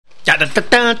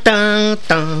The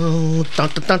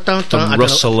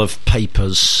rustle of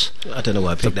papers. I don't know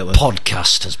why I picked that one.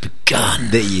 Podcast has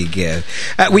begun. There you go.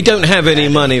 We don't have any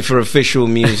money for official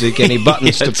music, any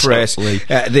buttons to press.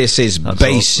 This is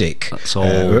basic. That's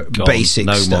all basic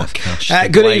no stuff. More cash.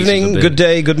 Good evening, good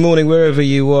day, good morning, wherever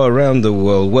you are around the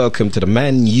world. Welcome to the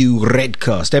Man U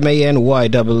Redcast,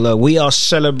 MANYOO. We are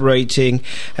celebrating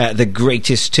the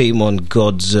greatest team on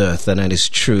God's earth, and that is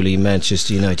truly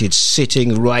Manchester United,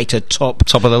 sitting right atop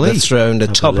of the league. The throne, the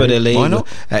top of the league. Why not?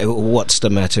 What's the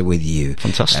matter with you?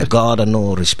 Fantastic. God and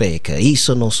no respect.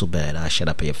 Iso no so bad. Shut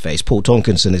up in your face. Paul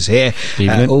Tonkinson is here.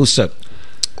 Also,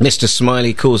 Mr.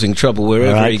 Smiley causing trouble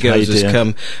wherever he goes has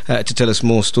come to tell us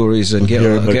more stories and get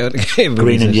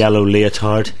green and yellow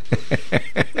leotard.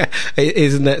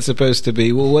 Isn't that supposed to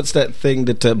be? Well, what's that thing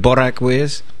that Borak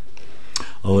wears?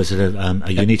 Oh, is it a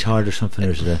unitard or something?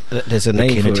 Or is it there's a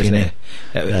name for it, isn't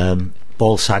there?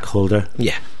 Ball sack holder.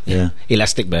 Yeah.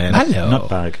 Elastic band. Hello. Not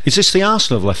bag. Is this the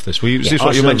Arsenal have left this? Is this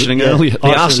what you were mentioning earlier?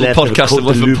 The Arsenal podcast have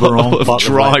left of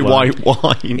dry white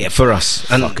wine. Yeah, for us.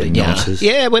 Fucking nonsense.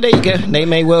 Yeah, well, there you go. They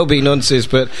may well be nonsense,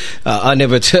 but I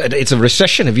never heard. It's a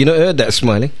recession. Have you not heard that,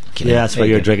 Smiley? That's why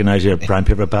you're drinking out of your brown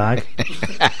paper bag.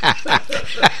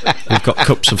 We've got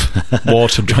cups of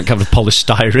water drunk out of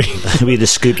polystyrene. We had a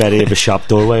scoop out of a shop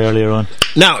doorway earlier on.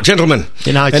 Now, gentlemen,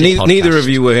 neither of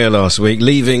you were here last week,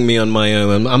 leaving me on my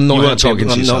own. I'm not happy. Talking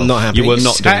to yourself. I'm not happy. You were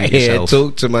not doing it yourself.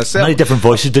 Talk to myself. How many different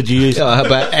voices did you use?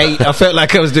 About 8. I felt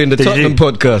like I was doing the Tottenham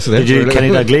podcast. Did you do Kenny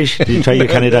Dalglish? Did you try your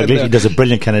Kenny Dalglish? He does a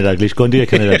brilliant Kenny Dalglish. Go and do your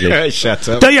Kenny Dalglish. Shut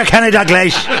up. Do your Kenny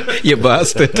Dalglish. You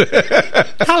bastard.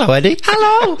 Hello, Eddie.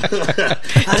 Hello.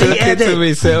 Talking to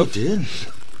myself.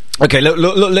 Okay, look,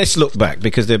 let's look back,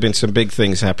 because there have been some big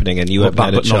things happening, and you haven't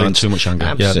had a chance. Not in too much anger.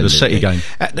 Absolutely. Yeah, the City game.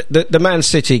 The Man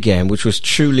City game, which was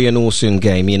truly an awesome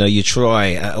game. You know, you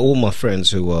try, all my friends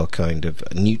who are kind of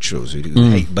neutrals, who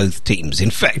hate both teams.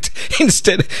 In fact,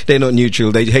 instead, they're not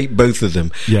neutral, they hate both of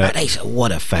them. Yeah. They say,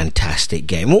 what a fantastic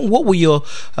game. What were your,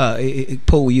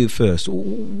 Paul, you first,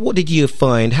 what did you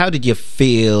find? How did you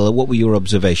feel? What were your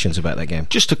observations about that game?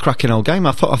 Just a cracking old game.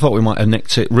 I thought we might have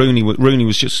nicked it. Rooney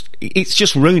was just, it's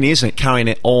just Rooney, isn't it, carrying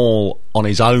it all on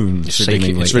his own,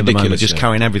 seemingly. It's ridiculous. Just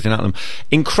carrying everything at them.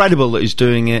 Incredible that he's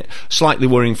doing it. Slightly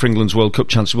worrying for England's World Cup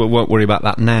chances. We won't worry about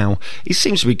that now. He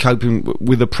seems to be coping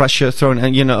with the pressure thrown,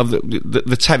 and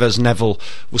the Tevez Neville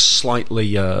was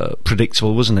slightly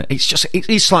predictable, wasn't it?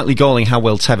 It's slightly galling how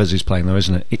well Tevez is playing, though,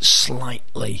 isn't it?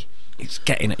 It's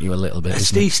getting at you a little bit.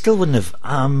 He still wouldn't have.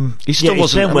 He still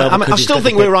wasn't. I still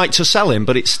think we're right to sell him,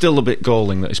 but it's still a bit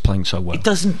galling that he's playing so well. It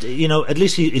doesn't, at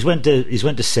least he's went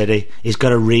to City. He's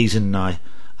got a reason now.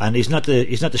 And he's not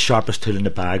the sharpest tool in the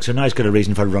bag, so now he's got a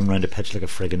reason for run around the pitch like a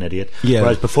friggin' idiot. Yeah.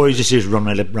 Whereas before he just used to run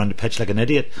around the pitch like an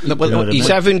idiot. He's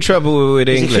having trouble with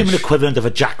English. He's the human equivalent of a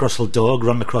Jack Russell dog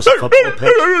running across a football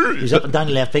pitch. He's up and down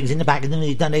the left, he's in the back, and then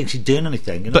he's not actually doing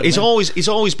anything. But he's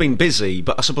always been busy.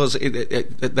 But I suppose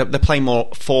they're playing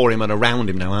more for him and around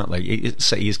him now, aren't they?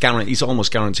 He's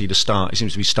almost guaranteed to start. He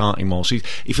seems to be starting more, so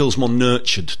he feels more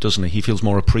nurtured, doesn't he? He feels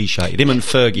more appreciated. Him and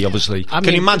Fergie, obviously. Can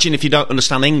you imagine if you don't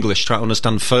understand English, try to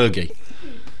understand Fergie?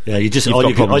 Yeah, all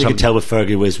you could tell with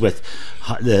Fergie was with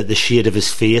the shade of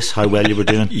his face how well you were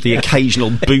doing. The occasional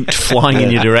boot flying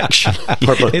in your direction.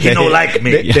 Purple. You don't like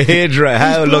me. The hairdryer.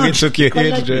 How long it took your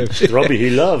hairdryer? Robbie, he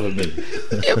loved me.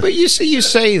 Yeah, but you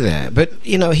say that. But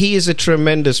he is a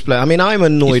tremendous player. I mean, I'm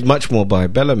annoyed much more by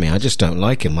Bellamy. I just don't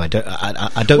like him. I don't know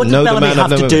the man. What did Bellamy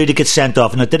have to do to get sent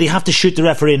off? Now, did he have to shoot the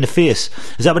referee in the face?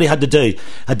 Is that what he had to do?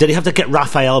 Did he have to get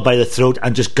Raphael by the throat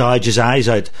and just gouge his eyes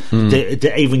out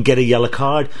to even get a yellow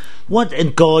card? What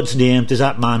in God's name does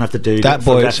that man have to do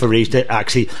for referees to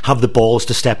actually have the balls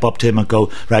to step up to him and go,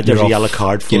 right, there's a yellow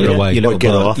card for you,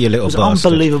 get off? You little it was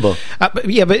bastard. Unbelievable. But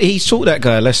he's taught that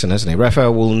guy a lesson, hasn't he?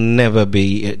 Raphael will never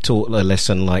be taught a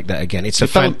lesson like that again. It's a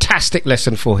fantastic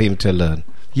lesson for him to learn.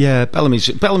 Yeah,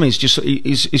 Bellamy's just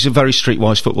he's a very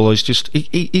streetwise footballer.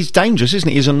 He's dangerous, isn't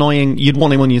he? He's annoying. You'd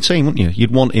want him on your team, wouldn't you?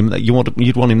 You'd want him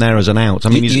there as an out. I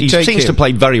mean, he seems to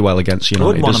play very well against United. I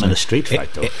wouldn't want him in a street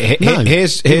fight, though.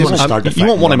 You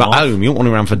won't want him at home. You won't want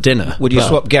him around for dinner. Would you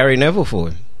swap Gary Neville for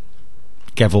him?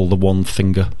 Gevel the one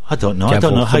finger. I don't know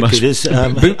how good is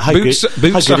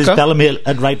Bellamy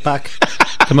at right back.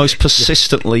 the most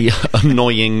persistently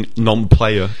annoying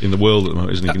non-player in the world at the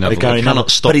moment, isn't he? Neville? Gary Neville.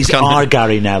 Stop, but he's our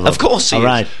Gary Neville. Of course he All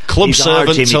right. is. Club He's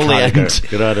servant till the end.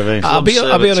 You know what I mean? I'll be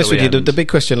honest with you. end. The big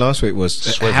question last week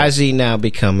was: has he now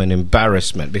become an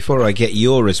embarrassment? Before I get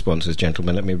your responses,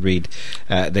 gentlemen, let me read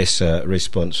this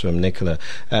response from Nicola.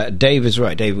 Dave is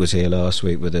right. Dave was here last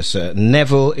week with us.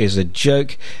 Neville is a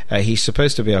joke. He's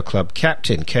supposed to be our club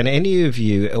captain. Can any of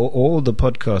you, or all the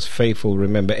podcast faithful,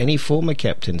 remember any former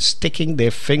captain sticking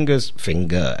their finger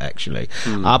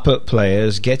up at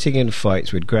players, getting in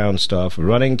fights with ground staff,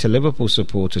 running to Liverpool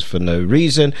supporters for no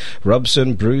reason?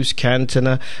 Robson, Bruce,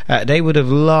 Cantona, they would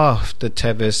have laughed the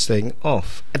Tevez thing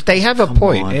off. They have a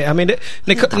point. I mean,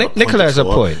 Nicola has a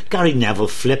point. Gary Neville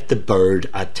flipped the bird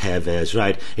at Tevez,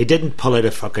 right? He didn't pull out a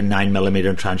fucking 9mm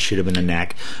and try and shoot him in the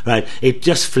neck, right? He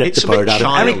just flipped the bird at him.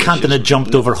 Eric Cantona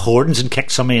jumped over Hordens and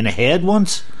kicked somebody in the head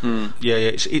once.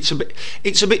 Yeah,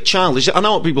 it's a bit childish. I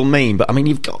know what people mean, but I mean,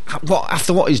 you've got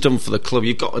after what he's done for the club,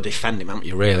 you've got to defend him, haven't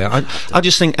you? Really, I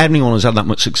just think anyone who's had that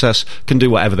much success can do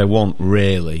whatever they want.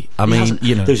 Really, I mean,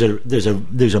 you know,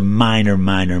 there's a minor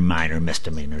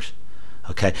misdemeanors.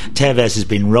 Okay, Tevez has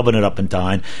been rubbing it up and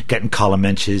down, getting column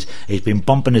inches. He's been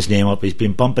bumping his name up. He's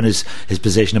been bumping his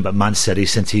position up at Man City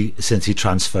since he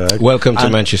transferred. Welcome to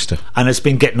Manchester. And it's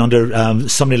been getting under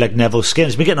somebody like Neville's skin.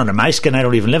 It's been getting under my skin. I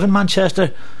don't even live in Manchester.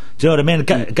 Do you know what I mean?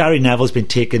 Gary Neville's been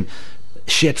taking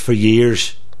shit for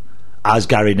years as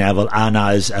Gary Neville and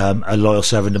as a loyal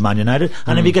servant of Man United,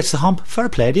 and if he gets the hump, fair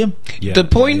play to him. The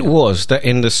point was that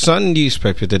in the Sun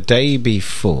newspaper the day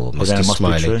before, Mr.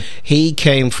 Smiley, he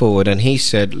came forward and he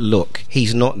said, look,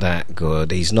 he's not that good,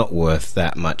 he's not worth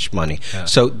that much money.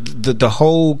 So the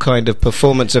whole kind of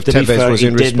performance of Tevez was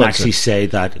in response. He didn't actually say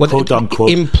that, quote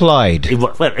unquote. Implied,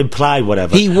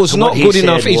 whatever. He was not good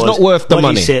enough, he's not worth the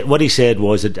money. What he said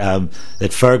was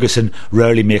that Ferguson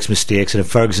rarely makes mistakes, and if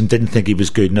Ferguson didn't think he was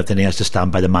good enough, then he has to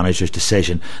stand by the manager's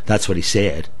decision. That's what he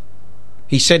said.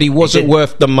 He said he wasn't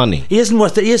worth the money. He wasn't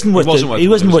worth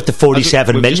the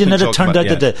 47 million that it turned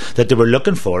out that they were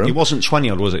looking for him. He wasn't 20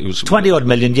 odd, was it? It was 20 odd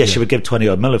million. Yes, you would give 20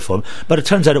 odd million for him, but it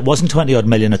turns out it wasn't 20 odd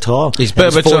million at all. Is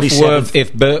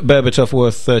Berbatov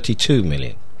worth 32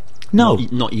 million? No,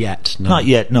 not yet. No. Not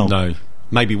yet. No,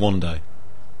 maybe one day,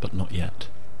 but not yet.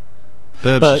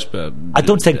 But I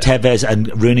don't think Tevez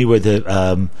and Rooney were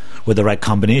the right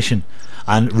combination,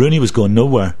 and Rooney was going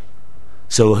nowhere.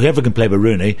 So whoever can play with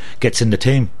Rooney gets in the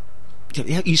team.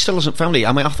 Yeah, he still hasn't found it.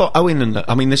 I mean, I thought Owen and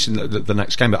this is the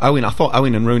next game, but I thought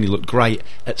Owen and Rooney looked great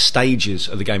at stages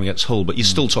of the game against Hull, but you're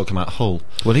still talking about Hull.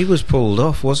 Well, he was pulled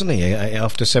off, wasn't he,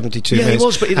 after 72 minutes? Yeah, he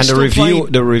was, but and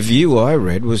the review I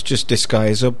read was just, this guy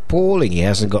is appalling. He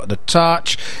hasn't got the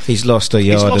touch. He's lost a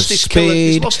yard of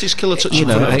speed. He's lost his killer touch in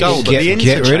front of goal.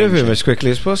 Get rid of him as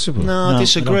quickly as possible. No, I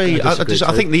disagree.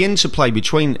 I think the interplay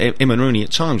between him and Rooney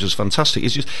at times was fantastic.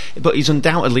 But he's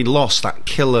undoubtedly lost that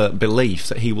killer belief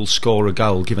that he will score a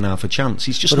goal given half a chance.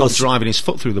 He's just not driving his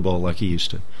foot through the ball like he used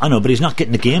to. I know, but he's not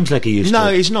getting the games like he used to.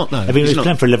 No, he's not. No, I mean, he was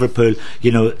playing for Liverpool.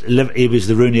 You know, he was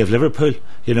the Rooney of Liverpool.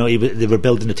 You know, they were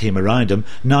building a team around him.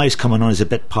 Now he's coming on as a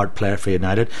bit part player for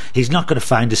United. He's not going to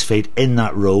find his feet in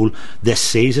that role this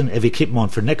season. If he keep him on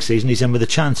for next season, he's in with a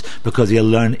chance, because he'll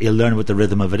learn what the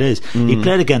rhythm of it is. He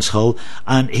played against Hull,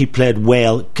 and he played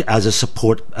well as a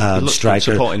support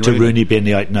striker to Rooney being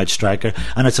the out and out striker.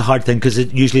 And it's a hard thing, because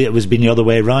usually it was been the other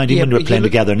way around. Even when we were playing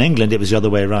together in England, it was the other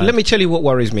way around. Let me tell you what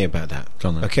worries me about that.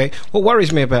 Okay, what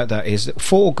worries me about that is that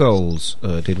 4 goals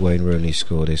did Wayne Rooney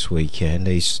score this weekend.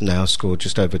 He's now scored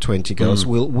just over 20 goals.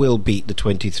 Will beat the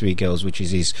 23 goals, which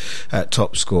is his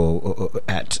top score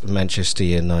at Manchester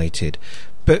United.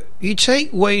 But you take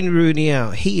Wayne Rooney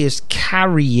out, he is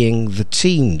carrying the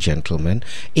team, gentlemen.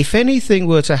 If anything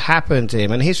were to happen to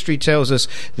him, and history tells us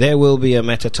there will be a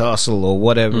metatarsal or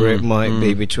whatever it might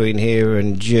be between here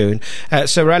and June,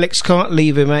 Sir Alex can't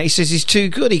leave him out. He says he's too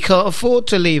good, he can't afford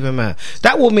to leave him out.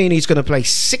 That will mean he's going to play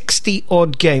 60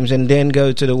 odd games and then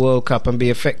go to the World Cup and be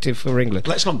effective for England.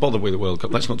 Let's not bother with the World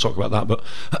Cup, let's not talk about that, but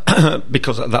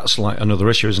because that's like another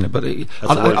issue, isn't it? But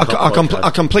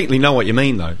I completely know what you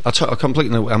mean, though. I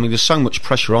completely know. I mean, there's so much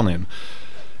pressure on him.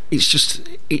 It's just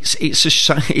it's a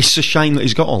shame that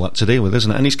he's got all that to deal with,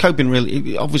 isn't it? And he's coping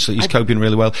really. Obviously, he's coping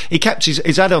really well. He kept his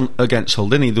head on against Hull,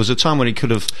 didn't he? There was a time when he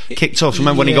could have kicked off.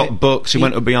 Remember when he got booked? He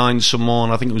went up behind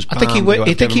someone. I think it was. I think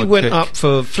he went up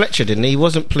for Fletcher, didn't he? He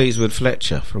wasn't pleased with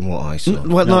Fletcher, from what I saw.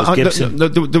 Gibson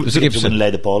wouldn't lay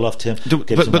the ball off to him.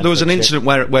 But there was an incident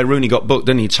where Rooney got booked,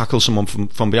 didn't he? Tackled someone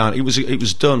from behind. It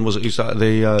was done. Was it? He was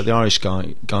the Irish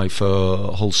guy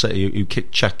for Hull City who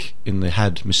kicked Czech in the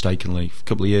head mistakenly a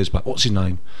couple of years back. What's his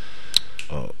name?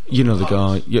 You know the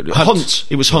guy. Hunt.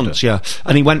 It was Hunt, yeah.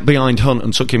 And he went behind Hunt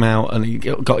and took him out, and he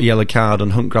got a yellow card,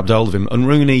 and Hunt grabbed hold of him. And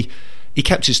Rooney, he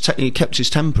kept his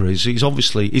temper. He's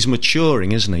obviously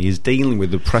maturing, isn't he? He's dealing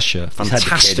with the pressure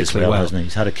fantastically well. Hasn't he?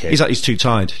 He's had a kid. He's too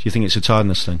tired. Do you think it's a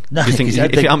tiredness thing? No, you think if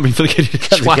it hadn't been for the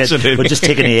kid, we're just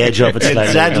taking the edge off it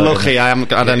slightly. Dead lucky I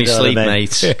haven't had any sleep,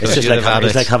 mate. It's just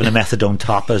like having a methadone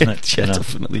top, isn't it? Yeah,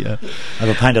 definitely. Yeah. I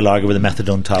have a pint of lager with a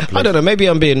methadone top. I don't know. Maybe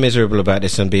I'm being miserable about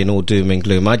this and being all doom and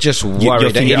gloom. I just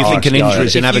worry that you think an injury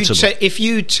is inevitable.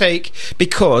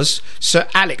 Because Sir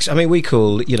Alex, I mean, we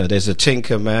call there's a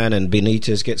Tinker Man and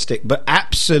Benitez gets stick. But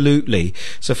absolutely,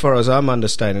 so far as I'm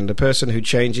understanding, the person who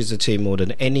changes the team more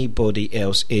than anybody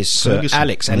else is Sir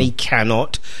Alex, and he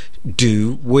cannot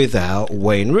do without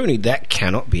Wayne Rooney. That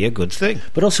cannot be a good thing.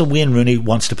 But also Wayne Rooney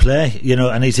wants to play,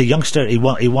 and he's a youngster. He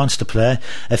wants to play.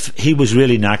 If he was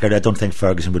really knackered, I don't think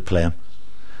Ferguson would play him.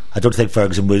 I don't think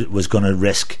Ferguson was going to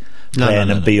risk playing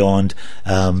him beyond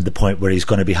the point where he's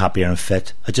going to be happier and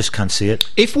fit. I just can't see it.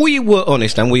 If we were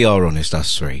honest, and we are honest,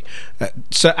 us three,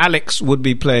 Sir Alex would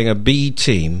be playing a B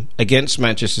team against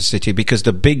Manchester City because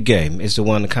the big game is the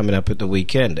one coming up at the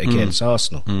weekend against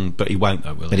Arsenal. But he won't,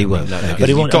 though, will he? But he won't. But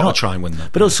he won't. Got to try and win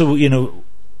that. But also,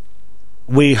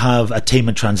 we have a team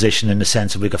in transition in the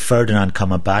sense that we've got Ferdinand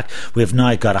coming back. We've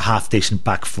now got a half decent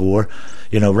back four.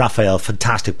 Raphael,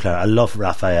 fantastic player. I love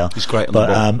Raphael. He's great on the ball.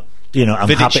 I'm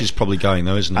Vidic happy. Is probably going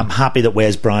though, isn't he? I'm happy that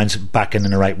Wes Brown's back in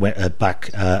the right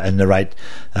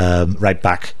right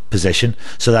back position.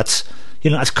 So that's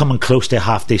that's coming close to a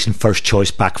half decent first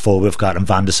choice back four. We've got him.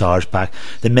 Van der Sar's back.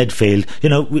 The midfield,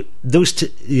 those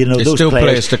still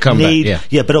players to come back.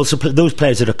 Yeah, but also those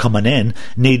players that are coming in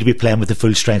need to be playing with the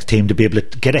full strength team to be able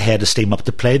to get ahead of steam up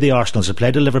to play the Arsenals, to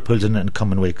play the Liverpools in the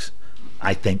coming weeks.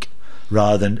 I think,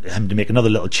 rather than him to make another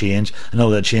little change, and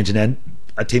then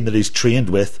a team that he's trained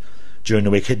with during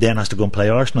the week then has to go and play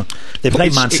Arsenal. They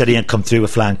play Man City and come through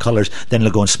with flying colours, then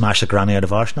they'll go and smash the granny out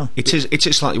of Arsenal.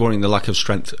 It's slightly worrying, the lack of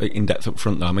strength in depth up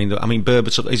front though. I mean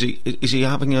Berbatov, is he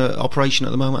having an operation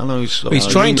at the moment? I know he's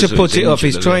trying to put it off.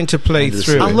 He's trying to play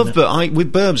through. I love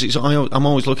with Burbs. I'm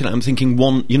always looking at him thinking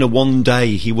one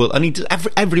day he will, and he does,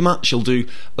 every match he'll do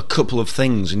a couple of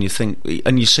things, and you think,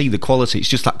 and you see the quality. It's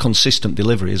just that consistent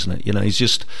delivery, isn't it? He's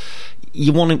just.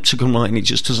 You want him to come right, and it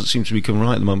just doesn't seem to be coming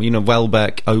right at the moment.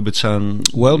 Welbeck, Oberton.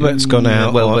 Welbeck's gone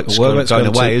out. Welbeck's going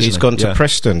away. He's gone to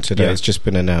Preston today. It's just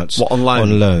been announced. What, on loan?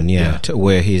 On loan, to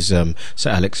where his Sir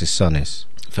Alex's son is.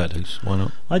 Fair dues. Why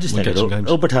not? I just think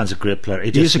Oberton's a great player. He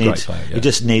is a great player. He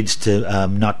just needs to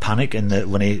not panic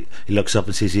when he looks up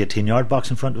and sees the 18-yard box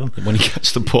in front of him. When he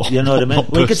gets the ball, you know what I mean.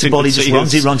 When he gets the ball, he just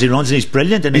runs, and he's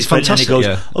brilliant. And he's fantastic. And he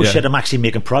goes, shit, I'm actually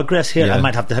making progress here. Yeah. I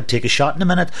might have to take a shot in a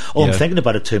minute. I'm thinking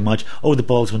about it too much. The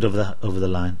balls went over the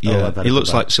line. Yeah, he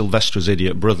looks like Sylvester's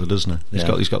idiot brother, doesn't he?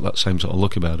 He's got that same sort of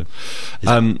look about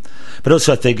him. But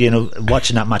also, I think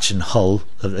watching that match in Hull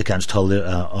against Hull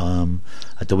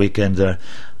at the weekend there,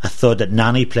 I thought that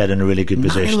Nani played in a really good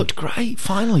position. Nani looked great,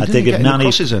 finally. I think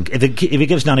if he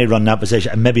gives Nani a run in that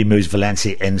position and maybe moves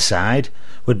Valencia inside,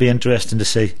 would be interesting to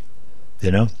see.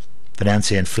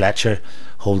 Valencia and Fletcher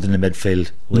holding the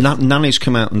midfield. Nani's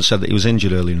come out and said that he was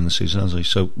injured earlier in the season, hasn't he?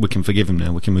 So we can forgive him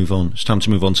now. We can move on. It's time to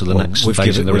move on to the next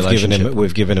phase of the relationship.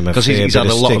 We've given him a because he's had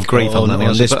a lot of grief on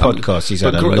this podcast. He's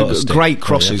had a lot of stick. Great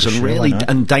crosses and really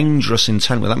and dangerous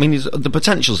intent with that. I mean, the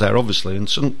potential's there, obviously, and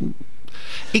some.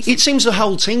 It seems the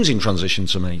whole team's in transition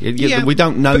to me. We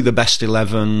don't know the best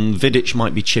 11. Vidic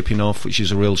might be chipping off, which is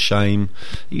a real shame.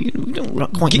 We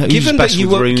don't quite know who's best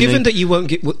with Rooney. Given that you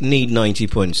won't need 90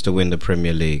 points to win the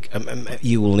Premier League,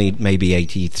 you will need maybe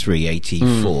 83,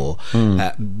 84,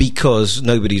 because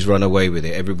nobody's run away with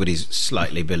it. Everybody's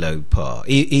slightly below par,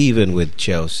 even with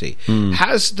Chelsea.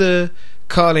 Has the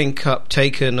Carling Cup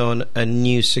taken on a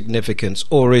new significance,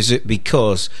 or is it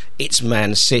because it's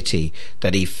Man City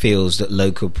that he feels that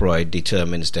local pride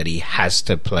determines that he has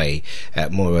to play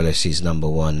at more or less his number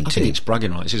one team? I think it's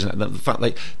bragging rights, isn't it? The fact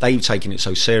they've taken it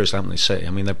so seriously, haven't they, City?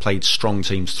 I mean, they've played strong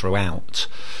teams throughout,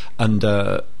 and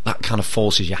that kind of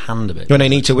forces your hand a bit. When they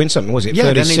need to win something, was it?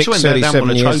 36,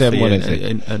 37 years they haven't won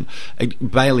anything. And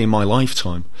barely in my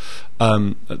lifetime,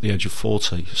 at the age of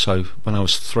 40. So when I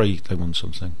was 3, they won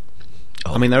something.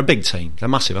 I mean, they're a big team. They're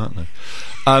massive, aren't they?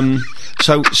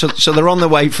 So they're on their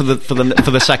way for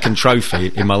the second trophy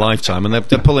in my lifetime, and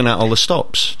they're pulling out all the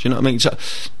stops. Do you know what I mean? So,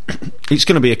 it's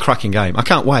going to be a cracking game. I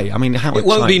can't wait. I mean, it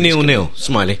won't be 0-0,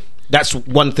 Smiley. That's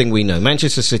one thing we know.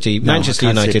 Manchester City, Manchester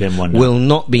United will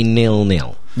not be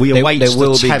 0-0. We await the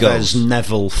Tevez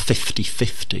Neville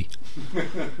 50-50.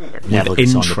 Neville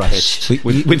gets on the interest. pitch.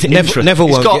 With Neville interest. won't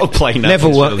He's got get, to play now.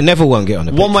 Neville won't get on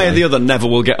the pitch. One way or right? the other, Neville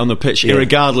will get on the pitch, Yeah.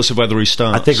 regardless of whether he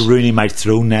starts. I think Rooney might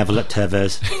throw Neville at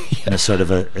Tevez in a sort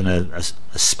of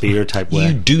a spear type way.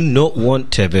 You do not want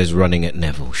Tevez running at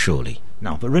Neville, surely.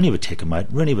 No, but Rooney would take him out.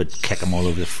 Rooney would kick him all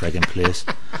over the frigging place.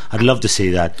 I'd love to see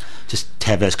that. Just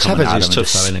Tevez coming Tevez at is him and tough,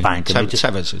 just though, isn't he? spanking him.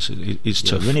 Tevez is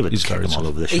tough. Rooney would He's kick very him all tough.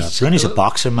 over the shop. Rooney's a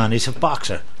boxer, man. He's a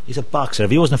boxer. He's a boxer.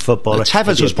 If he wasn't a footballer, Tevez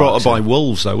he'd be was a brought up boxer. by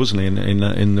Wolves, though, wasn't he? In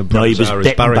the No, he was Buenos Aires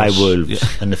bitten by Barrios. wolves Yeah.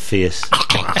 in the face.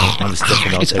 I was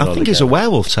sticking out I think he's a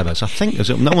werewolf, Tevez. I think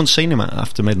no one's seen him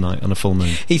after midnight on a full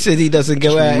moon. He said he doesn't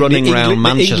go out running around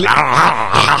Manchester.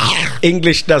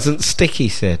 English doesn't stick, he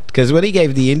said, because when he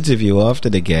gave the interview after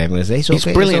the game, it was It's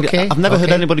brilliant. Okay, I've never heard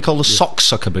okay. anybody called a sock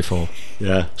sucker before.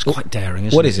 Yeah. It's quite daring,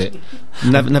 isn't What it? is it?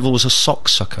 Neville was a sock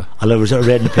sucker. I read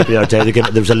in the paper the other day.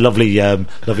 There was a lovely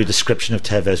description of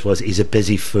Tevez. Was he's a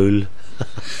busy fool.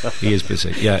 He is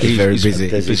busy. Yeah, He's very busy.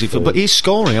 busy fool. But he's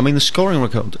scoring. I mean, the scoring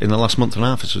record in the last month and a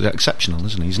half is exceptional,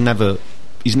 isn't he? He's never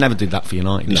did that for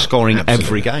United. He's scoring absolutely.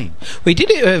 every game. We did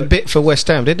it a bit for West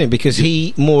Ham, didn't he? Because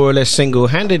he more or less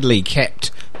single-handedly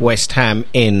kept West Ham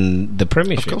in the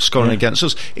Premiership. Of course, scoring against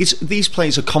us. These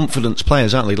players are confidence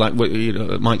players, aren't they? Like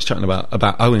Mike's chatting about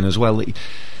Owen as well.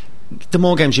 The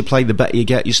more games you play, the better you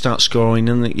get. You start scoring,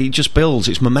 and it just builds.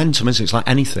 It's momentum, isn't it? It's like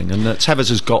anything. And Tevez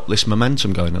has got this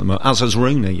momentum going at the moment, as has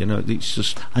Rooney. It's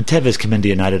just. And Tevez came into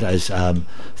United as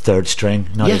third string,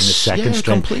 not even the second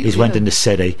string. Completely, He's went into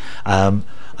City, and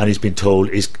he's been told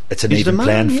it's an even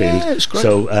playing field. Yeah, it's great.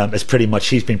 So it's pretty much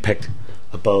he's been picked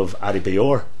above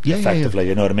Adebayor, effectively.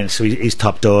 You know what I mean? So he's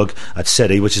top dog at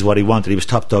City, which is what he wanted. He was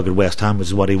top dog at West Ham, which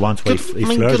is what he wants. He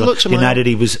good luck to United,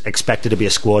 he was expected to be a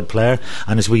squad player,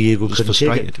 and his wee eagle couldn't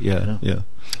take it. Yeah.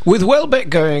 With Welbeck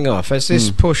going off, has this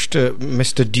pushed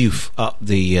Mr. Diouf up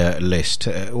the list?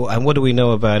 And what do we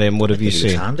know about him? What have you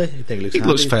seen? He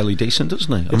looks fairly decent,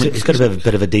 doesn't he? He's got a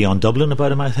bit of a Dion Dublin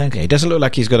about him, I think. He doesn't look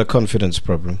like he's got a confidence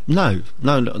problem. No,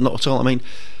 not at all. I mean,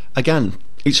 again,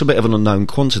 it's a bit of an unknown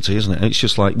quantity, isn't it? It's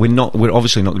just like we're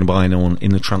obviously not going to buy anyone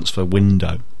in the transfer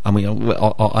window. I mean,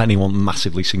 or anyone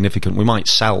massively significant. We might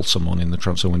sell someone in the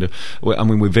transfer window. I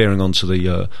mean, we're veering onto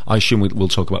the. I assume we'll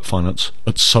talk about finance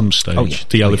at some stage. Oh, yeah.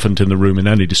 The elephant in the room in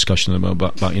any discussion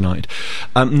about United.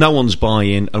 No one's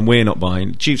buying, and we're not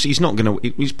buying. He's not going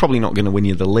to. He's probably not going to win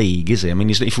you the league, is he? I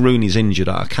mean, if Rooney's injured,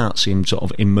 I can't see him sort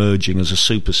of emerging as a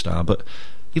superstar. But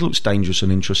he looks dangerous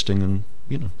and interesting, and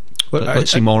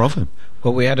let's see more of him.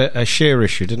 Well, we had a share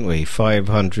issue, didn't we?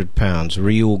 £500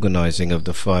 reorganising of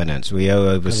the finance. We owe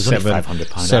over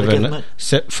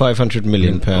 £500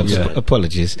 million.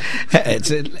 Apologies, it's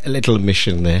a little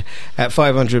omission there. At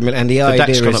 500 million, and the idea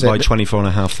debt's gone is up by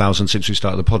 24,500 since we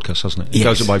started the podcast, hasn't it? It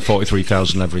goes up by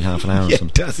 43,000 every half an hour. Yeah,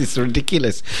 it does. It's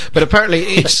ridiculous. But apparently,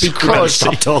 it's because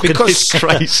It's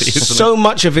crazy, isn't so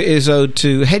much of it is owed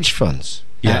to hedge funds.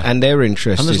 Yeah. And their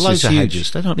interest and there's is loads of huge.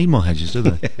 hedges. They don't need more hedges, do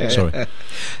they? Sorry.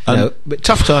 No, but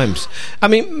tough times. I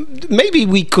mean, maybe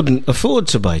we couldn't afford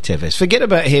to buy Tevez. Forget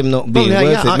about him not being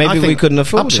worth it. Maybe we couldn't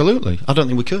afford absolutely. I don't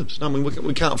think we could. I mean,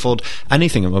 we can't afford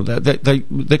anything.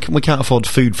 We can't afford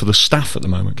food for the staff at the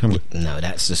moment, can we? No,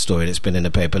 that's the story that's been in the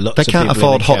paper. They can't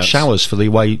afford hot showers for the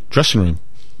away dressing room.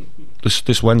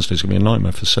 This Wednesday's going to be a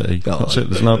nightmare for City. That's it.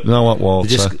 There's no hot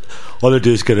water. All they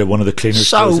do is get one of the cleaners,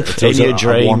 throws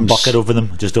a warm bucket over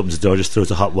them, just opens the door, just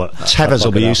throws a hot water. Tevez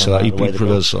will be used to that. He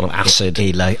prefers sort of acid.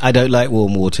 I don't like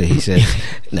warm water, he said.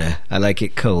 No, I like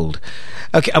it cold.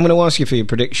 Okay, I'm going to ask you for your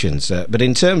predictions, but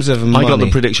in terms of money... I got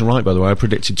the prediction right, by the way. I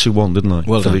predicted 2-1, didn't I?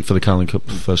 Well for the Carling Cup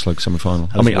first leg semi-final.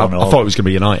 I mean, I thought it was going to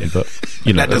be United, but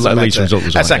at least the result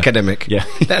was That's right, academic. Yeah.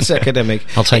 That's academic.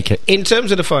 I'll take it. In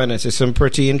terms of the finances, some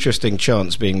pretty interesting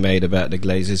chants being made about the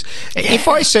Glazers. If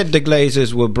I said the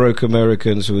Glazers were broke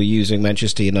Americans who were using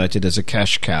Manchester United as a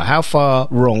cash cow, how far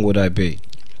wrong would I be?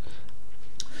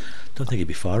 Don't think you'd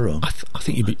be far wrong. I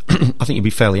think you'd be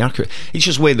fairly accurate. It's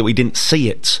just weird that we didn't see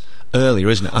it earlier,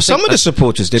 isn't it? Some of the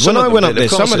supporters did. When I went up there,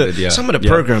 some of the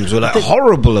programmes were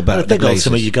horrible about I think the Glazers.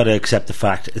 ultimately you've got to accept the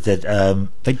fact that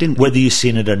they didn't. Whether you've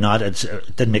seen it or not, it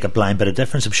didn't make a blind bit of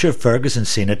difference. I'm sure Ferguson's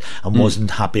seen it and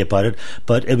wasn't happy about it,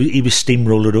 but he was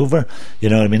steamrolled over. You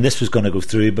know what I mean? This was going to go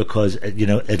through because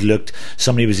it looked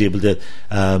somebody was able to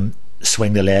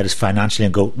swing the levers financially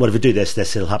and go, well, if we do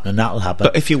this will happen and that'll happen.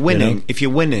 But if you're winning,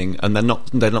 and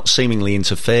they're not seemingly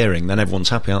interfering, then everyone's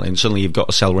happy, aren't they? And suddenly you've got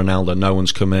to sell Ronaldo. No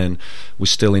one's come in. We're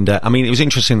still in debt. I mean, it was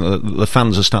interesting that the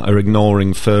fans are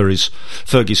ignoring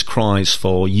Fergie's cries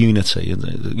for unity.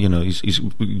 His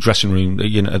dressing room,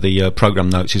 the programme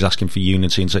notes, he's asking for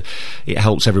unity, and so it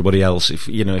helps everybody else.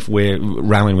 If we're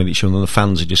rowing with each other, the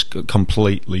fans are just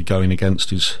completely going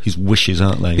against his wishes,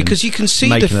 aren't they? Because you can see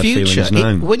the future.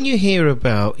 When you hear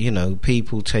about,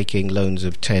 people taking loans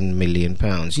of £10 million,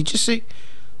 you just see,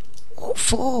 what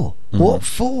for? What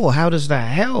for? How does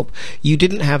that help? You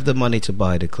didn't have the money to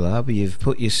buy the club. You've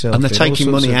put yourself. And they're taking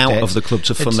money out of the club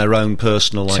to fund their own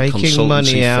personal,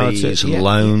 consultancy fees and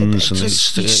loans.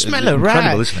 You smell a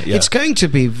rat. Isn't it? Yeah. It's going to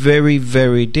be very,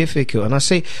 very difficult. And I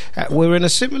see we're in a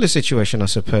similar situation, I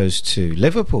suppose, to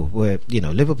Liverpool, where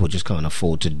Liverpool just can't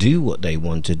afford to do what they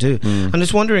want to do. I'm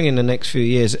just wondering, in the next few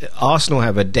years, Arsenal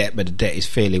have a debt, but the debt is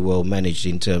fairly well managed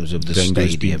in terms of the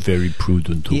stadium. Very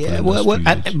prudent.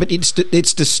 But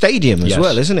it's the stadium as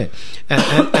well, isn't it?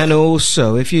 And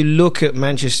also, if you look at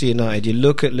Manchester United, you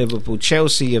look at Liverpool,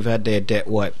 Chelsea have had their debt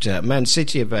wiped out, Man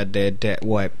City have had their debt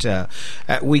wiped out.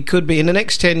 We could be, in the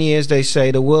next 10 years, they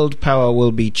say the world power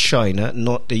will be China,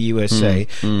 not the USA.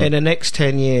 In the next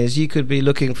 10 years, you could be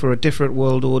looking for a different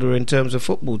world order in terms of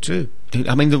football too.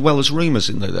 I mean, there's rumours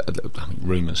that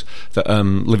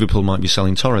Liverpool might be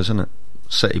selling Torres, isn't it?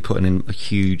 City putting in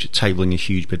tabling a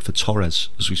huge bid for Torres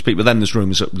as we speak, but then there's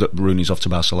rumours that Rooney's off to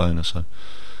Barcelona, so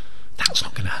that's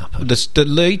not going to happen. The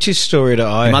latest story that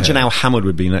I imagine how hammered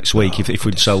we'd be next week if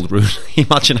we'd sold Rooney.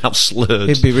 Imagine how slurred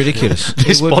it'd be ridiculous.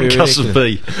 This podcast would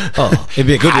be. Oh, it'd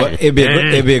be a good one. It'd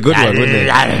be a good one, wouldn't it?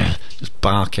 Just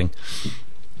barking.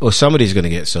 Well, somebody's going to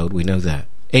get sold. We know that.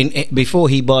 Before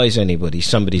he buys anybody,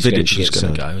 somebody's going to get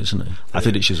sold. Go, isn't he?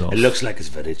 Vidic is off. It looks like it's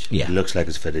Vidic. Yeah. It looks like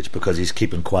it's Vidic because he's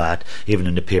keeping quiet, even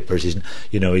in the papers. He's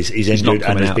injured,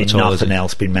 and there's been nothing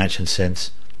else been mentioned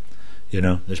since.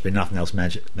 There's been nothing else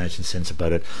mentioned since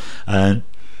about it, and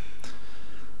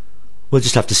we'll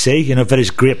just have to see. Vidic's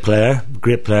a great player. And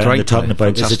they're talking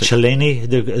about fantastic. Is it Cellini?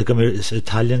 It's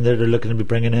Italian that they're looking to be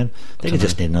bringing in. They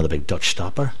just need another big Dutch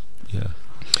stopper. Yeah,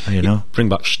 bring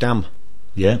back Stam.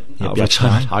 Yeah,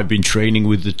 I've been training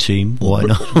with the team. Why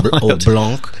not? Or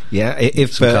Blanc. Yeah,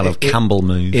 if some kind of Campbell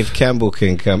move. If Campbell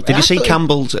can come, did you see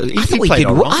Campbell's? I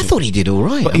thought he did all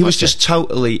right. But he was just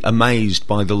totally amazed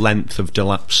by the length of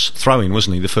Delap's throwing,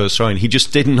 wasn't he? The first throwing, he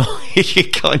just didn't.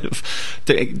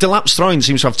 Delap's throwing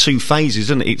seems to have two phases,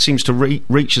 doesn't it? It seems to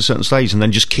reach a certain stage and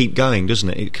then just keep going, doesn't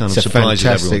it? It kind of surprises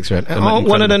everyone.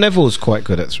 One of the Neville's quite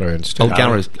good at throwing. Old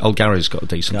Gary's got a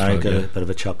decent throw. Got a bit of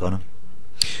a chuck on him.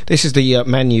 This is the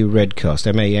Man U Redcast,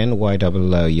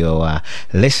 MANYOO. You're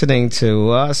listening to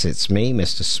us. It's me,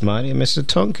 Mr. Smiley, and Mr.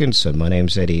 Tonkinson. My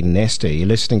name's Eddie Nestor. You're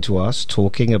listening to us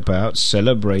talking about,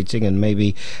 celebrating, and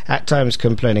maybe at times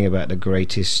complaining about the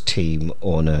greatest team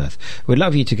on earth. We'd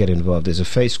love you to get involved. There's a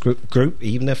Facebook group,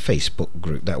 even a Facebook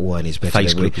group. That wine is better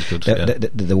than we thought.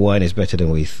 The wine is better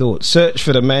than we thought. Search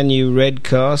for the Man U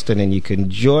Redcast, and then you can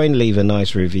join, leave a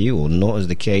nice review, or not, as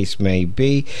the case may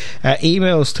be.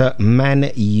 Emails to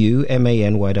MANYOO at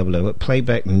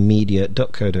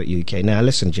playbackmedia.co.uk. Now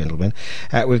listen, gentlemen,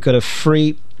 we've got a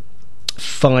free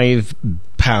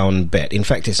 £5 bet. In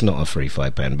fact, it's not a free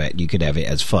 £5 bet. You could have it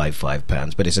as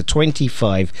 £5, but it's a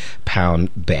 £25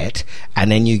 bet,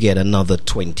 and then you get another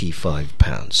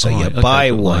 £25. So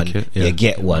buy one, you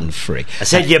get one free. I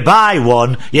said you buy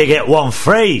one, you get one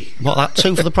free. What, that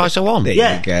two for the price of one?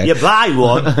 You buy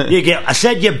one, you get. I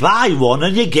said you buy one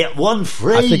and you get one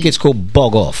free. I think it's called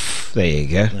Bog Off. There you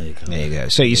go.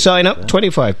 So you sign up,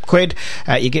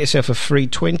 £25. You get yourself a free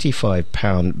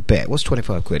 £25 bet. What's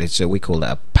 £25? It's we call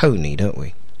that a pony, don't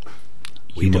we?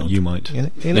 You might.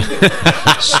 A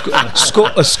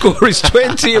score is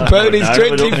 20, a pony's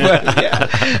 25.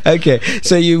 Yeah. Okay,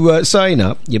 so you sign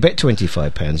up, you bet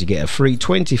 £25, you get a free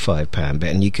 £25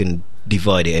 bet, and you can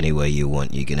divide it any way you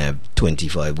want. You can have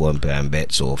 25 £1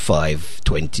 bets or 5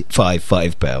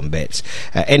 £5 bets,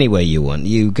 any way you want.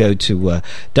 You go to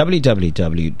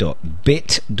www.bit.ly/free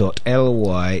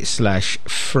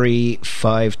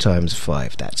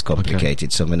 5x5. That's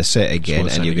complicated, so I'm going to say it again,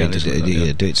 and you're going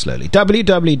to do it slowly.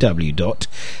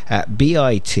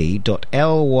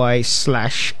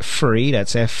 www.bit.ly/free,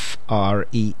 that's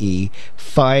FREE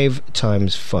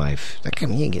 5x5. That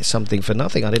can you can get something for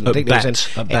nothing. I didn't think there was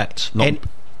a bet. Not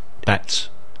bet.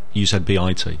 You said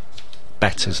BIT.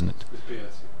 Bet, isn't it?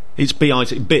 It's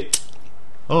BIT. Bit.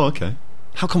 Oh, okay.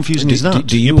 How confusing is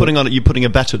that? You're putting a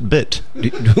bet at bit.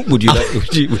 Would you like?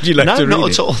 Would you like No, to read not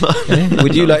it? at all. No.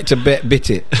 Would you like to bit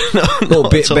it? No, Or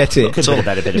bet it? Could be a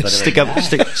bit of Stick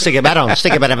a bet on.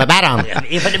 Stick a bit of a bet on.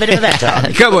 You put a bit of a bet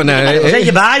on. Come on now. So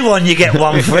you buy one, you get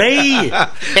one free.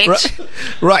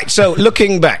 Right, so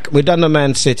looking back, we've done the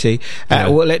Man City.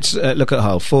 Well, let's look at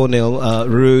Hull. 4-0.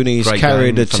 Rooney's Great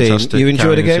carried game, the team. fantastic, You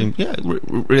enjoyed the game? Yeah,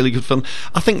 really good fun.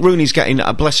 I think Rooney's getting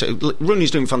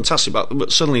Rooney's doing fantastic,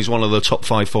 but suddenly he's one of the top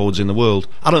 5 forwards in the world.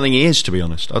 I don't think he is, to be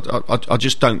honest. I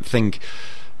just don't think.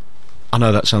 I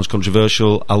know that sounds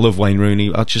controversial. I love Wayne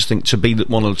Rooney. I just think to be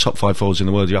one of the top 5 forwards in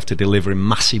the world, you have to deliver in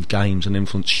massive games and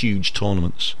influence huge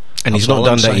tournaments. And he's not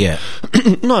done that yet.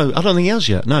 No, I don't think he has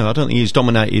yet. No, I don't think he's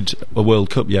dominated a World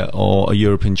Cup yet or a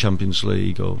European Champions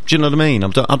League. Or do you know what I mean?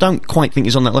 I don't quite think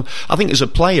he's on that level. I think as a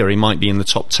player he might be in the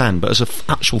top 10, but as an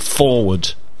actual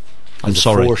forward, I'm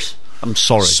sorry. I'm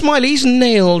sorry. Smiley's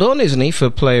nailed on, isn't he, for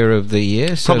Player of the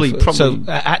Year? Probably. So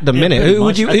at the minute, who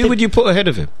would you put ahead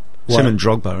of him? Him and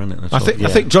Drogba, isn't it? I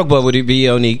think Drogba would be the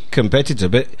only competitor,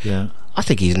 but Yeah. I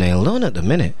think he's nailed on at the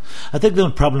minute. I think the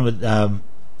only problem with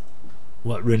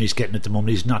what Rooney's getting at the moment,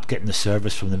 he's not getting the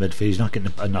service from the midfield. He's not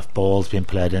getting enough balls being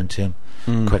played into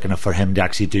him quick enough for him to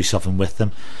actually do something with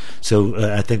them.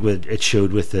 So I think it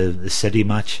showed with the City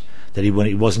match that he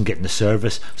wasn't getting the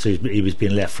service, so he was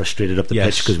being left frustrated up the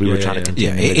pitch because we were trying to continue.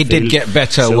 Yeah, it did get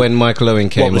better when Michael Owen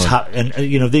came on. And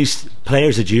you know, these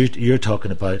players that you're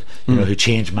talking about, you know, who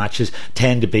change matches,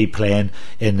 tend to be playing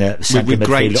in the centre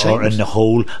midfield or in the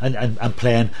hole, and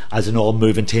playing as an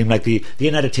all-moving team, like the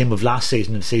United team of last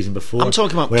season and the season before. I'm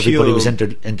talking about where everybody was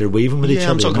interweaving with each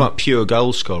other. I'm talking about pure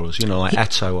goal scorers, you know, like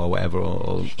Eto'o or whatever,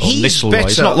 or Nistelrooy. It's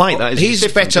better, not like that. He's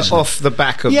better off the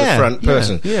back of the front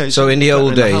person. Yeah, so in the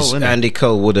old days, whole, Andy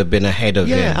Cole would have been ahead of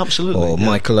him. Yeah, absolutely. Or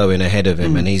Michael Owen ahead of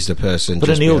him, and he's the person. But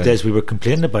just in the old behind. days, we were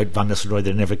complaining about Van Nistelrooy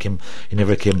that he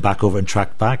never came back over and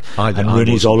tracked back. And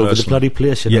Rooney's all over the bloody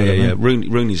place. You know what I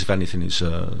mean? Rooney's, if anything, is.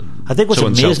 I think what's so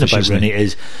amazing unselfish, about Rooney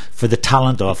is for the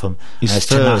talent of him, his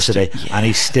tenacity, and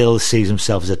he still sees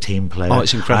himself as a team player. Oh,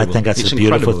 it's incredible. I think that's it's a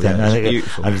beautiful thing. Yeah,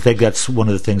 I think that's one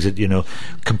of the things that, you know,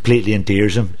 completely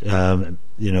endears him.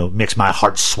 You know, makes my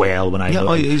heart swell when I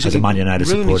know as a Man United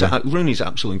supporter. Rooney's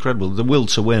absolutely incredible. The will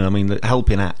to win. I mean,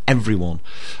 helping out everyone.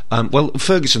 Well,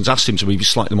 Ferguson's asked him to be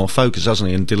slightly more focused, hasn't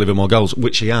he, and deliver more goals,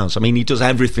 which he has. I mean, he does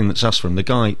everything that's asked from him.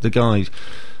 The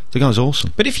guy's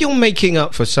awesome. But if you're making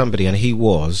up for somebody, and he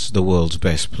was the world's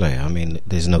best player, I mean,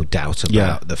 there's no doubt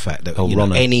about the fact that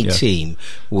any team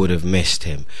would have missed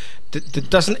him.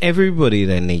 Doesn't everybody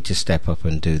then need to step up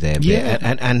and do their bit?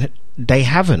 And they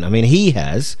haven't. I mean, he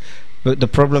has. But the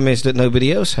problem is that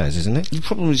nobody else has, isn't it? The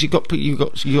problem is you got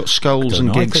Scholes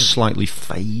and Giggs slightly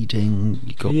fading.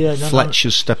 You got Fletcher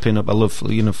stepping up. I love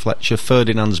Fletcher.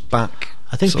 Ferdinand's back.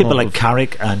 I think people like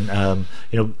Carrick and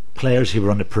players who were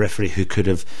on the periphery who could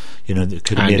have made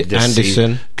it their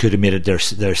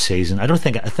season. I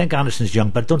think Anderson's young,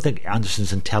 but I don't think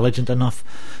Anderson's intelligent enough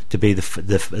to be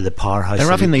the powerhouse. They're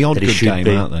having the odd good game,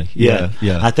 aren't they? Yeah.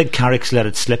 I think Carrick's let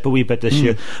it slip a wee bit this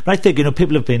year. But I think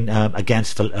people have been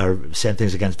against or saying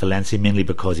things against Valencia mainly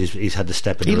because he's had to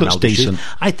step in. He looks decent.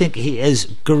 I think he is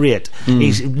great.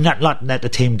 He's not let the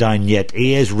team down yet.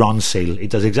 He is Ron Seal. He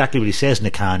does exactly what he says in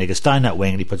the can. He gets down that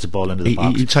wing and he puts the ball into the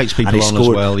box. He takes people on as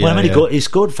well. He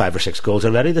scored 5 or 6 goals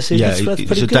already this season. Yeah,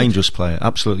 he's a dangerous player.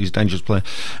 Absolutely, he's a dangerous player.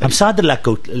 I'm sad to let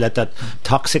that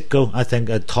Toxic go. I think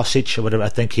Tosic or whatever. I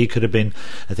think he could have been.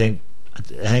 I think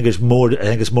it's more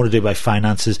to do by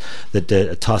finances that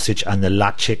the Tosic and the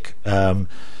Lacic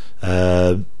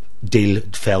deal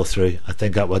fell through. I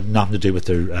think that had nothing to do with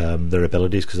their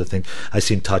abilities, because I think I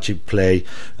seen Tosic play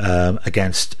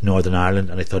against Northern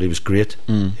Ireland and I thought he was great.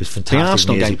 He was fantastic. The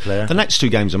Arsenal game, player. the next 2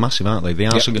 games are massive, aren't they? The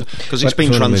Arsenal, because it's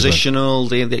been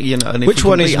transitional. And which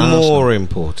one is more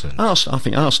important? I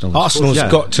think Arsenal. Arsenal's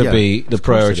got to be the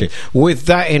priority. With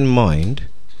that in mind,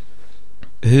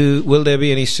 will there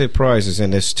be any surprises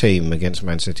in this team against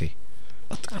Man City?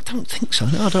 I don't think so.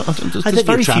 No, I think there's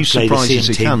very few surprises.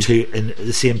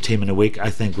 The same team in a week, I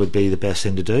think, would be the best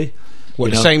thing to do.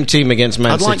 The same team against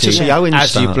Man City. I'd like to see Owen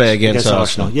as you play against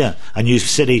Arsenal. Yeah, and use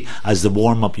City as the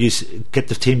warm up. Get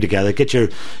the team together, get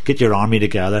your army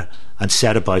together, and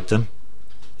set about them.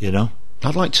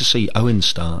 I'd like to see Owen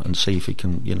start and see if he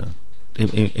can.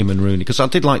 him and Rooney, because I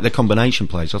did like their combination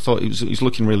plays. I thought he was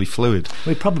looking really fluid.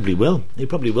 Well, he probably will. He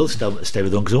probably will stay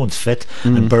with them because Owen's fit,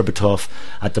 and Berbatov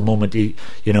at the moment, in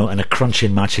a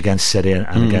crunching match against City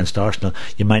and against Arsenal,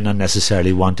 you might not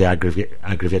necessarily want to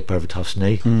aggravate Berbatov's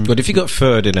knee. But if you got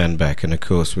Ferdinand back, and of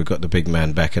course we've got the big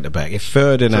man back at the back, if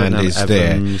Ferdinand is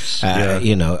Evans, there, and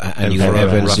you got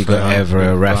Evans, you got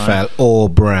Evra, Raphael, or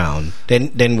Brown,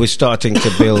 then we're starting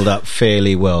to build up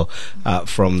fairly well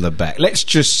from the back. Let's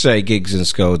just say Giggs and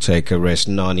Skull take a rest.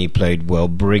 Nani played well.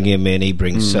 Bring him in. He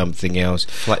brings something else.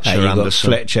 Got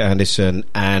Fletcher Anderson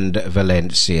and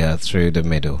Valencia through the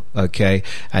middle. Okay,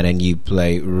 and then you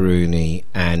play Rooney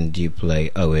and you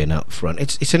play Owen up front.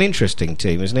 It's an interesting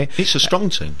team, isn't it? It's a strong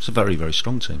team. It's a very, very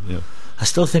strong team. Yeah. I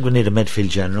still think we need a midfield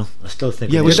general. I still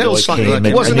think we're still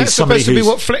slightly wasn't that supposed to be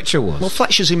what Fletcher was? Well,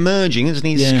 Fletcher's emerging, isn't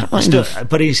he?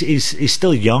 But he's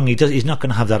still young. He's not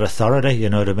going to have that authority. You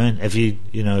know what I mean? If you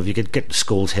could get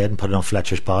Scholes' head and put it on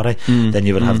Fletcher's body, then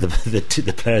you would have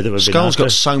the player that would be. Scholes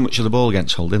got so much of the ball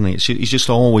against Hull, didn't he? He's just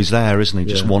always there, isn't he?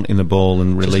 Just wanting the ball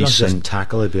and releasing. Just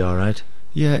tackle, he'd be all right.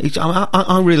 Yeah,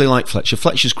 I really like Fletcher.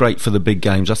 Fletcher's great for the big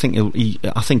games. I think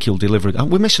he'll deliver it.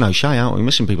 We're missing O'Shea, aren't we? We're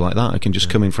missing people like that who can just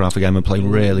come in for half a game and play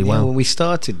really well. When we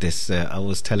started this, I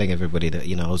was telling everybody that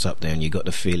I was up there, and you got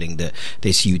the feeling that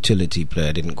this utility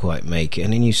player didn't quite make it,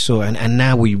 and then you saw, and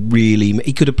now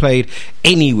he could have played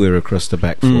anywhere across the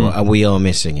back four, and we are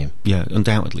missing him. Yeah,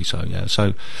 undoubtedly so. Yeah,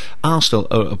 so Arsenal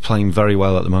are playing very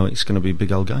well at the moment. It's going to be a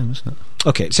big old game, isn't it?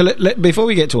 Okay, so before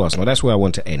we get to Arsenal, that's where I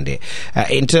want to end it.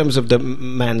 In terms of the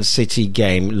Man City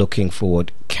game, looking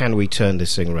forward, can we turn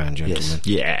this thing around, gentlemen?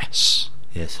 Yes.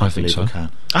 I think so. We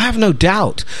can. I have no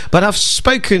doubt, but I've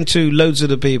spoken to loads of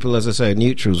the people, as I say,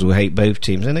 neutrals who hate both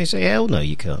teams, and they say, hell no,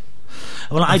 you can't.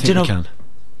 Well, I think we can.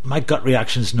 My gut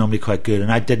reaction is normally quite good,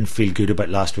 and I didn't feel good about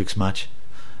last week's match.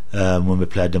 When we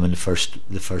played them in the first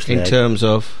leg. In terms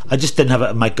of? I just didn't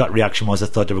have my gut reaction was I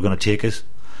thought they were going to take us.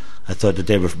 I thought that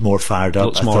they were more fired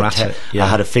up. I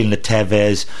had a feeling that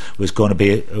Tevez was going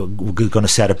to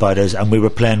set about us, and we were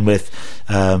playing with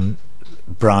Brown,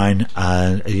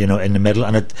 in the middle,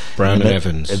 and Brown and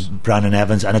Evans. Brown and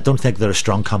Evans, and I don't think they're a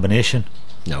strong combination.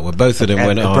 No, well, both of them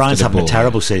went after Brown's the having ball. a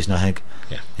terrible season, I think.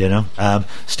 Yeah.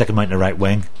 Stick him out in the right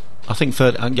wing. I think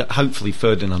hopefully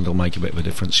Ferdinand will make a bit of a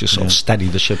difference, just sort of steady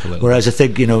the ship a little. Whereas I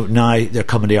think now they're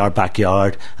coming to our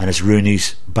backyard and it's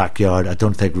Rooney's backyard. I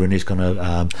don't think Rooney's going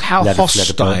to how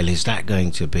hostile is that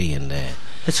going to be in there?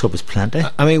 Let's hope it's plenty.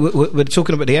 I mean, we're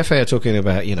talking about the FA are talking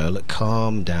about look,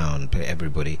 calm down,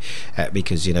 everybody,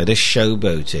 because this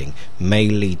showboating may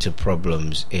lead to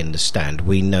problems in the stand.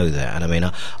 We know that, and I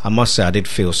mean, I must say I did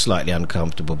feel slightly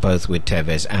uncomfortable both with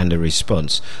Tevez and the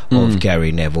response of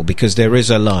Gary Neville, because there is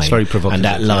a line, it's very provocative, and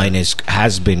that line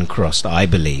has been crossed, I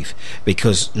believe,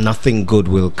 because nothing good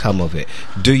will come of it.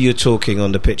 Do your talking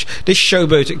on the pitch. This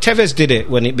showboating, Tevez did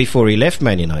it before he left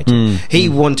Man United. He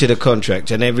wanted a contract,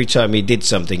 and every time he did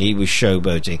something, he was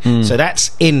showboating. So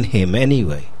that's in him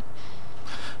anyway.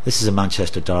 This is a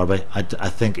Manchester derby. I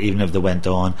think even if they went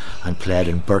on and played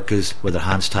in burkas with their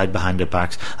hands tied behind their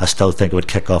backs, I still think it would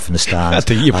kick off in the stands. I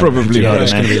think you're probably right.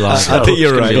 I think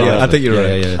you're right. I think you're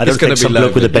right. I don't think some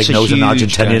bloke with a big nose in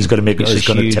Argentina is going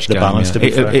to tip the balance. To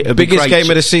be fair, biggest game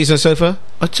of the season so far.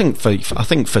 I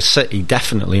think for City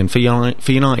definitely, and for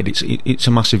United, it's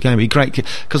a massive game. It'd be great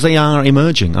because they are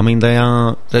emerging. I mean,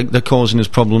 they're causing us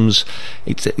problems.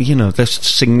 They're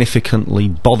significantly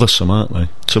bothersome, aren't they?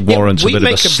 To warrant a bit of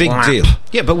a slap. Big deal.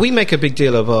 Yeah, but we make a big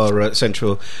deal of our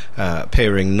central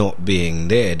pairing not being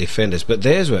there, defenders. But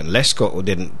theirs weren't. Lescott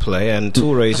didn't play, and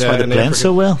Touré's out. That's why they're playing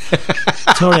so well.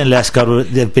 Touré and Lescott,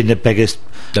 they've been the biggest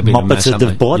muppets that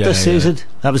they've bought this season.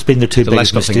 That has been the two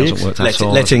biggest mistakes.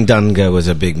 Letting Dunn go was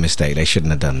a big mistake. They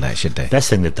shouldn't have done that, should they? Best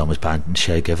thing they've done was banning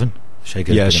Shea Given. Shea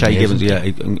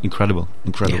Given, incredible.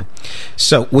 Yeah.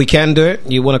 So we can do it.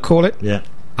 You want to call it? Yeah.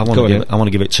 I want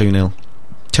to give it 2-0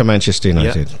 to Manchester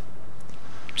United. Yeah.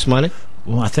 Smiley?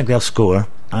 Well, I think they'll score.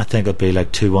 I think it'll be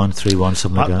like 2-1, 3-1,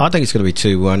 something like that. I think it's going to be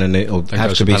 2-1, and it'll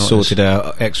have to be sorted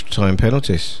out extra time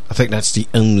penalties. I think that's the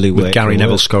only way. With Gary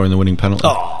Neville scoring the winning penalty.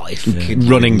 Oh,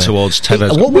 running towards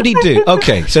Tevez. What would he do?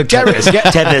 Okay, so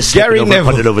Tevez Gary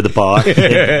Neville put it over the bar,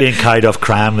 being carried off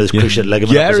cram with his cruciate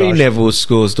ligament. Gary Neville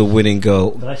scores the winning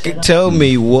goal. Tell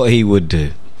me what he would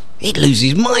do. He'd lose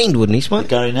his mind, wouldn't he, Smart?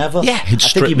 Gary Neville? Yeah,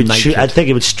 I think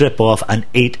he would strip off and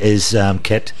eat his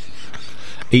kit.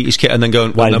 eat his kit, and then go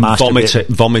and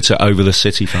vomit it over the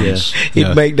City fans.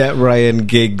 He'd make that Ryan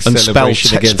Giggs and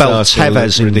celebration against spell Arsenal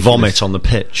Tevez in ridiculous. vomit on the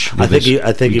pitch. I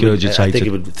think he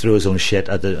would throw his own shit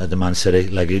at the Man City,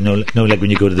 like like when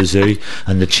you go to the zoo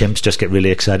and the chimps just get really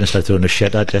excited and start throwing their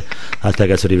shit at you. I think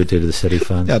that's what he would do to the City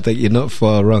fans. I think you're not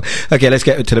far wrong. Okay, let's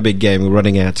get to the big game. We're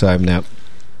running out of time now.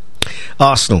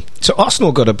 Arsenal. So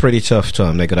Arsenal got a pretty tough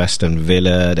time. They got Aston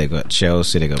Villa, they got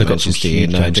Chelsea, they got Manchester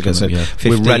United.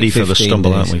 We're ready for the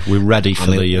stumble, aren't we? We're ready for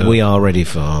we are ready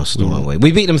for Arsenal, aren't we?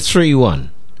 We beat them 3-1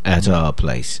 at our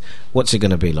place. What's it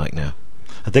going to be like now?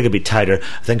 I think it'd be tighter.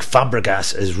 I think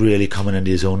Fabregas is really coming into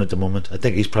his own at the moment. I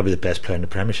think he's probably the best player in the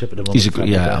Premiership at the moment. He's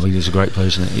a great player,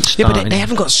 isn't he? But they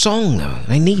haven't got Song though.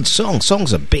 They need Song.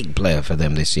 Song's a big player for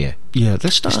them this year. Yeah,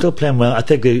 they're still playing well. I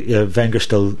think Wenger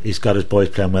he's got his boys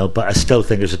playing well, but I still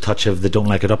think there's a touch of they don't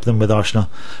like it up them with Arsenal.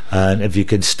 And if you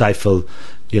can stifle,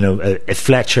 if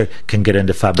Fletcher can get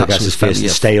into Fabregas' face and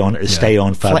stay on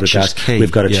Fabregas,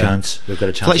 we've got a chance.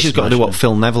 Fletcher's got to do what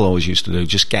Phil Neville always used to do: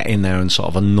 just get in there and sort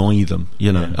of annoy them,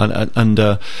 And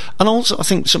also, I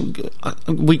think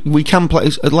we can play.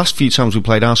 The last few times we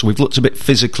played Arsenal, we've looked a bit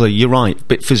physically. You're right, a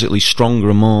bit physically stronger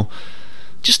and more.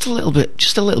 Just a little bit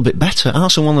better.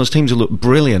 Arsenal, one of those teams who look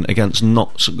brilliant against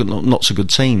not so good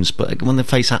teams, but when they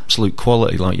face absolute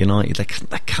quality like United,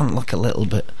 they can look a little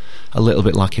bit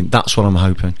lacking. That's what I'm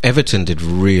hoping. Everton did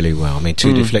really well. I mean,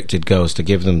 2 deflected goals to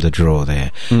give them the draw there.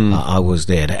 I was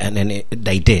there, and then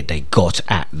they did. They got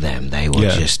at them. They were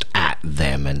just at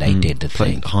them, and they did the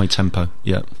thing. High tempo.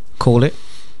 Yeah. Call it.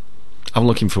 I'm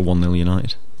looking for 1-0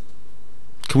 United.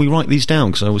 Can we write these down?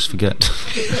 Because I always forget.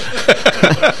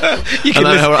 You can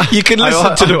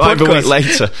listen to the podcast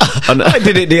later. I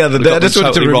did it the other day. I just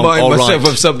wanted to remind myself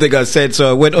of something I said, so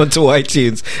I went onto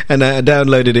iTunes and I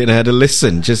downloaded it and had a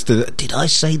listen. Did I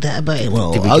say that about it?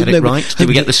 Well, did we get it right? Did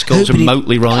we get the scores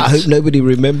remotely right? I hope nobody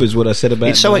remembers what I said about it.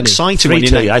 It's so exciting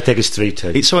when I think it's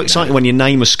 3-2. It's so exciting when you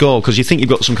name a score because you think you've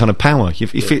got some kind of power.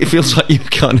 It feels like you're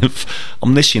kind of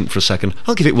omniscient for a second.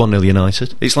 I'll give it 1-0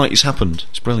 United. It's like it's happened.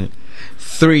 It's brilliant.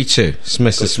 3-2.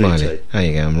 Mr. Smiley. There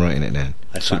you go. I'm writing it down.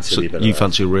 You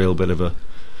fancy a real bit of a.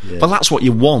 Yeah. Well, that's what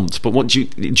you want, but what do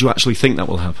you actually think that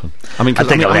will happen? I mean,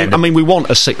 we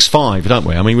want a 6-5, don't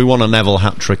we? I mean, we want a Neville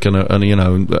hat trick and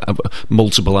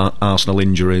multiple Arsenal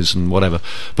injuries and whatever.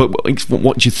 But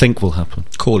what do you think will happen?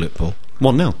 Call it, Paul.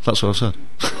 1-0. That's what I said.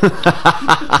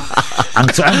 I'm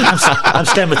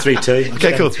staying with 3-2.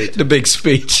 Okay, cool. The big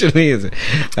speech.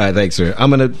 Thanks, sir. I'm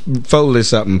going to fold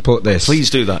this up and put this. Please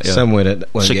do that. Yeah. Somewhere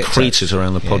that won't get secreted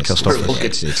around the podcast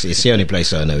office. It's the only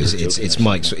place I know. It's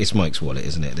Mike's wallet,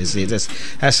 isn't it?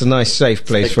 That's a nice safe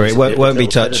place for it. Won't be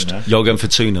touched. You're going for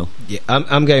 2-0. Yeah,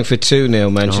 I'm going for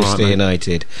 2-0 Manchester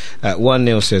United.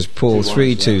 1-0 says Paul.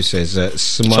 3-2 says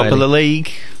Smiley. Top of the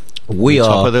league. We are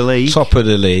top of the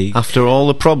league. After all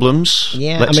the problems,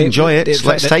 let's enjoy it.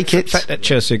 Let's take it. The fact that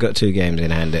Chelsea got 2 games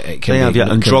in hand, and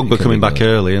Drogba coming back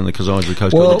early, and because Ivory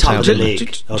Coast got the top of the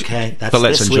league. Okay, but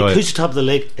let's enjoy it. Who's the top of the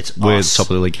league? It's we're us. the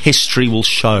top of the league. History will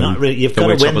show. Not really. You've got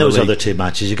to win those other 2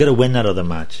 matches. You've got to win that other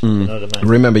match. You know what I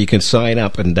mean? Remember, you can sign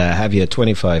up and have your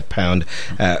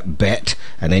 £25 bet,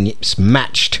 and then it's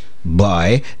matched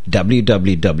by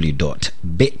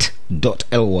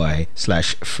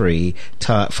www.bit.ly/free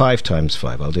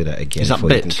 5x5. I'll do that again. Is that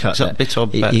bit? Is that bit or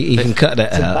bet? You can cut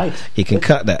that out. You can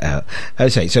cut that out.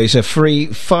 Okay, so it's a free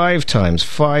 5x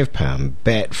 £5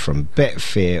 bet from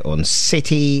Betfair on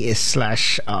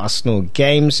City/Arsenal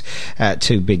games.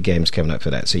 2 big games coming up for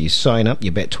that. So you sign up,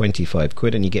 you bet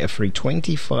 £25 and you get a free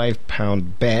 £25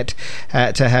 bet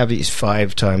to have it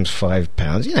 5x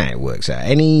 £5. You know how it works out.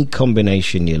 Any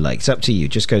combination you like. It's up to you.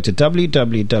 Just go to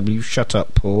www.bit.ly/free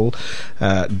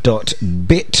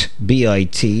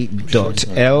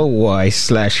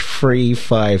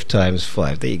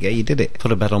 5x5. There you go. You did it.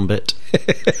 Put a bet on bit.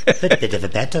 Bit of a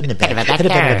bet on the bet.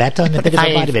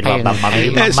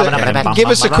 Give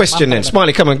us a question then.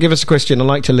 Smiley, come on, give us a question. I'd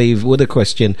like to leave with a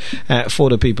question for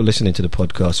the people listening to the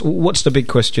podcast. What's the big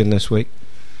question this week?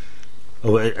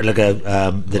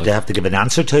 That they have to give an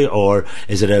answer to, or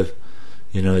is it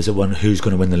is it one who's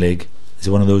going to win the league? Is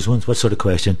it one of those ones? What sort of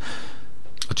question?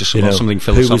 Just something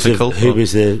philosophical. Who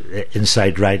was the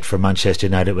inside right for Manchester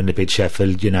United when they beat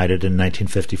Sheffield United in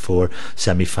 1954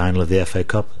 semi-final of the FA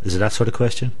Cup? Is it that sort of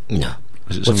question? No.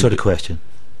 What sort of question?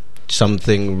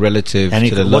 Something relative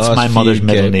to the what's last my mother's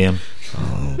middle name?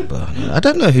 Oh, but I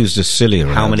don't know who's the sillier.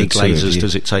 How many Glazers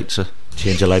does it take to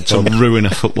change a light bulb? To ruin a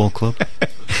football club?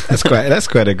 That's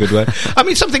quite a good one. I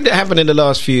mean, something that happened in the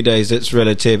last few days that's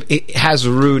relative. Has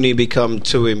Rooney become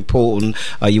too important?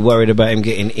 Are you worried about him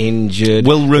getting injured?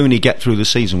 Will Rooney get through the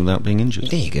season without being injured?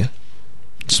 There you go.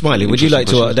 Smiley, would you like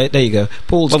to... there you go.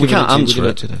 Paul's Well, we can't given it to you. answer Would you it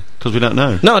like to know? because we don't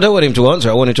know. No, I don't want him to answer.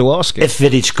 I wanted to ask it. If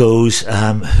Vidic goes,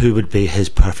 who would be his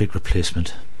perfect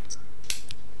replacement?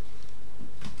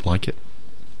 Like it.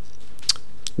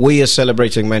 We are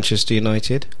celebrating Manchester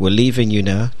United. We're leaving you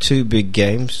now. 2 big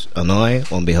games. And I,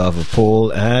 on behalf of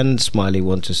Paul and Smiley,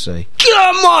 want to say,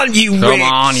 come on, you Come Reds!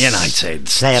 on, United.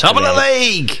 Play up Top of the the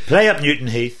league. Play up Newton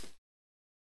Heath.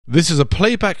 This is a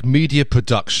Playback Media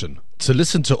production. To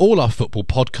listen to all our football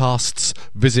podcasts,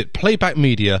 visit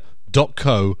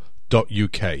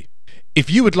playbackmedia.co.uk. If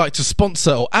you would like to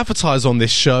sponsor or advertise on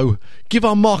this show, give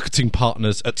our marketing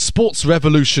partners at Sports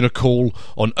Revolution a call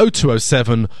on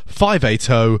 0207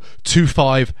 580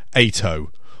 2580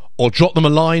 or drop them a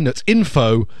line at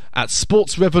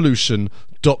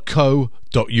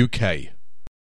info@sportsrevolution.co.uk.